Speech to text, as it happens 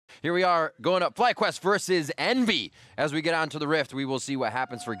Here we are going up FlyQuest versus Envy. As we get onto the Rift, we will see what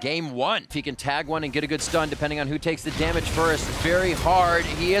happens for game one. If he can tag one and get a good stun, depending on who takes the damage first, very hard.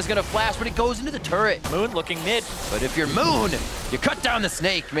 He is going to flash, but it goes into the turret. Moon looking mid. But if you're Moon, you cut down the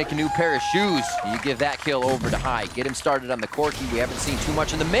snake, make a new pair of shoes. You give that kill over to High. Get him started on the Corki. We haven't seen too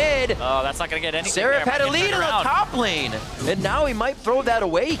much in the mid. Oh, that's not going to get anything. Seraph had a lead in the top lane. And now he might throw that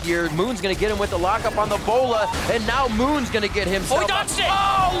away here. Moon's going to get him with the lockup on the Bola. And now Moon's going to get himself. Oh, he dodged it!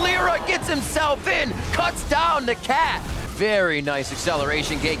 Oh, Lyra gets himself in. Cuts down the cat. Very nice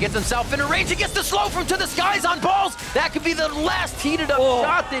acceleration gate. Gets himself into range. He gets the slow from to the skies on balls. That could be the last heated up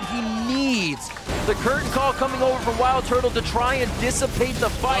shot that he needs. The curtain call coming over from Wild Turtle to try and dissipate the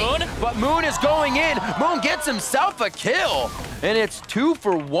fight. Moon? But Moon is going in. Moon gets himself a kill. And it's 2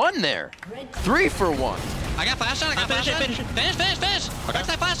 for 1 there. 3 for 1. I got flash on, I got flash on. Finish. Okay.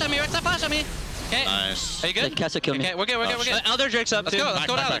 Rek'Sai flash on me, Rek'Sai flash on me. Okay. Nice. Are you good? Castle kill me. Okay, we're good. Elder Drake's up Let's too. go, let's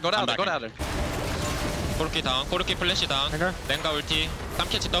go down there, go down there. 코르키 다운, 코르키 플래시 다운. 랭가 울티.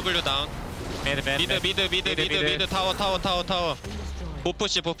 3캐치 W 다운. 미드 타워.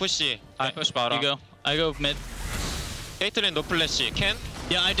 보푸시. 보푸시 봐라. You go. I go mid. 게이트린 노 플래시. 캔.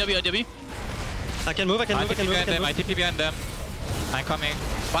 Yeah, I W. I can move. I TP behind them. I'm coming.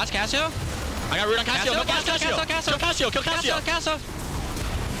 Watch Cassio. I got root on Cassio. No Cassio. Kill Cassio.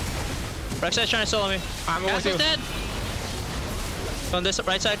 Rek'Sai's trying to solo me. I'm with you. Cassio's dead. Go on this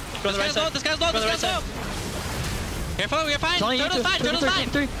right side. Go on the right side. This guy's low. Careful, we're fine. Turtle's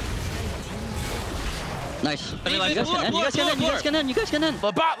fine. Nice. You guys can end.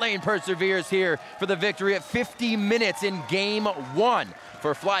 The bot lane perseveres here for the victory at 50 minutes in game one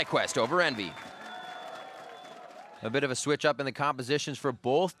for FlyQuest over Envy. A bit of a switch up in the compositions for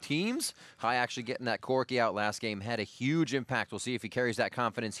both teams. High actually getting that Corki out last game had a huge impact. We'll see if he carries that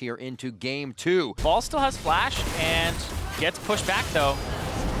confidence here into game two. Ball still has flash and gets pushed back though.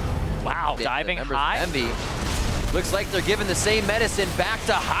 Wow, diving High. Envy. Looks like they're giving the same medicine back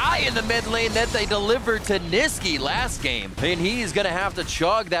to High in the mid lane that they delivered to Niski last game. And he's gonna have to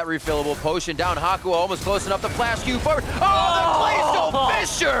chug that refillable potion down. Haku almost close enough to flash you forward. Oh, the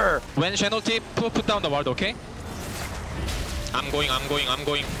Glacial Fisher! When channel tip, put down the ward, okay? I'm going.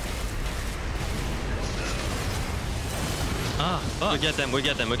 We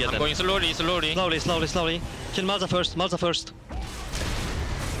get them. I'm going slowly. Slowly. Kill Malza first.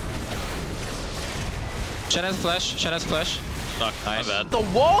 Shannon's flash. Fuck, nice. My bad. The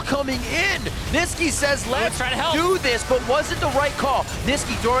wall coming in. Niski says, let's do this, but was it the right call?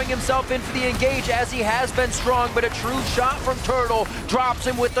 Niski throwing himself in for the engage as he has been strong, but a true shot from Turtle drops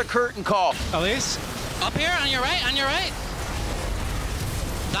him with the curtain call. Elise? Up here, on your right.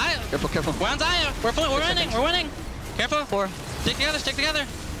 Zaya. Careful. We're on Zaya. We're winning. Careful. 4. Stick together.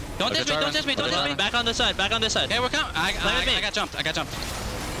 Don't ditch me. Back on this side. Okay, we're coming. I got jumped.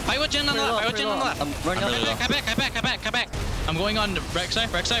 Fight with Jin on the left. I'm running out. Come back. I'm going on to Rek'Sai.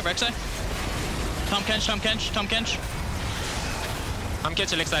 Tom Kench. I'm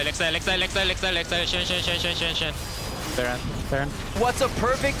catching Rek'Sai. Shen. Baron. What's a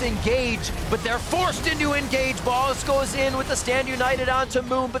perfect engage, but they're forced into engage. Balls goes in with the Stand United onto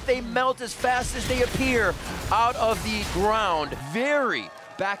Moon, but they melt as fast as they appear out of the ground. Very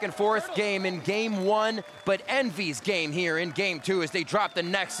back and forth game in game one, but Envy's game here in game two as they drop the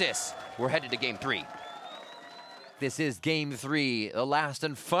Nexus. We're headed to game three. This is game three, the last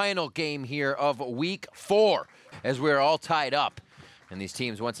and final game here of week 4, as we're all tied up. And these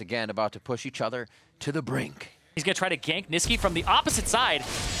teams once again about to push each other to the brink. He's going to try to gank Niski from the opposite side.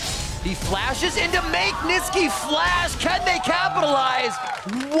 He flashes in to make Niski flash. Can they capitalize?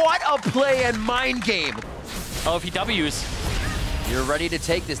 What a play and mind game. Oh, if he W's. You're ready to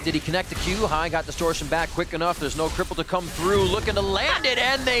take this. Did he connect the Q? High got distortion back quick enough. There's no cripple to come through. Looking to land it,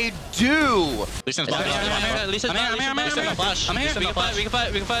 and they do. Listen's I'm here. We can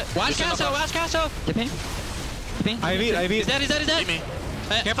fight. Watch Castle. Tipping. IV. He's dead. Hey,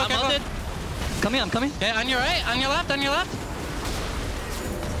 careful. I'm coming. Okay, on your right, on your left.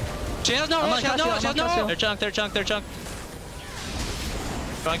 She has no ult. They're chunk.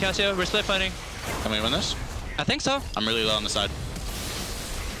 Go on, Cassio. We're split fighting. Can we win this? I think so. I'm really low on the side.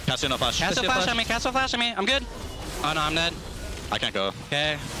 Cassio no flash. Castle flash on me. I'm good. Oh no, I'm dead. I can't go.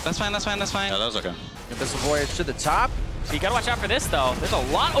 Okay, that's fine. Yeah, that was okay. Get this voyage to the top. So you got to watch out for this, though. There's a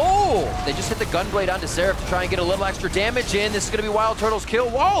lot. Oh! They just hit the gunblade onto Seraph to try and get a little extra damage in. This is going to be Wild Turtle's kill.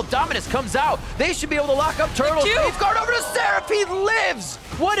 Whoa! Dominus comes out. They should be able to lock up Turtle. Safeguard over to Seraph. He lives!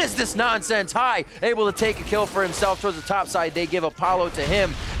 What is this nonsense? High able to take a kill for himself towards the top side. They give Apollo to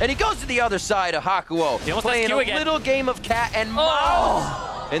him. And he goes to the other side of Hakuo. Playing a little game of cat and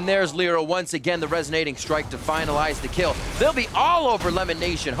mouse. And there's Lyra once again, the resonating strike to finalize the kill. They'll be all over Lemon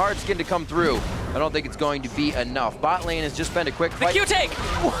Nation. Hard skin to come through. I don't think it's going to be enough. Bot lane has just been a quick fight. The Q take!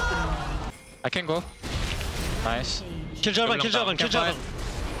 I can go. Nice. Kill Jarvan, kill Jarvan, kill Jarvan.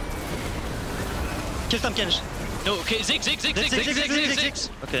 Kill Tam Kench. No, okay, zig.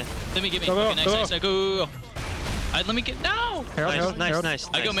 Okay. Let me get me. Go, Okay, nice. Go. Let me get. No! Herald, Nice.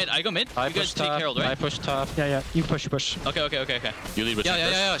 I go mid. I You guys push take top. Herald, I right? push top. Yeah. You push. Okay. You lead with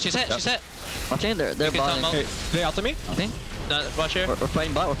Yeah. She's hit. Okay, they're You can tell bottom. them Hey, they after me? Okay. Watch here. We're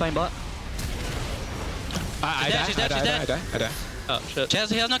fighting bot. She's dead. I die. Oh, shit. Chaz,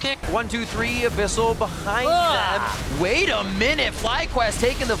 he has no kick. 1, 2, 3, Abyssal behind them. Wait a minute, FlyQuest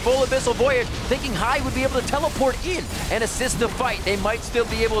taking the full Abyssal Voyage, thinking High would be able to teleport in and assist the fight. They might still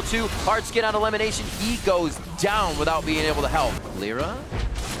be able to. Hard skin on elimination. He goes down without being able to help. Lyra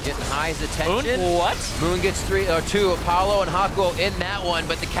getting High's attention. Moon? What? Moon gets 2. Apollo and Hakuo in that one,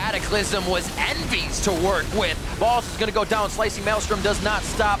 but the Cataclysm was Envy's to work with. Boss is going to go down. Slicing Maelstrom does not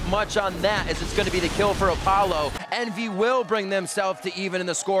stop much on that, as it's going to be the kill for Apollo. Envy will bring themselves to even in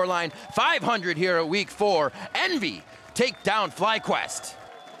the scoreline. 500 here at week 4. Envy take down FlyQuest.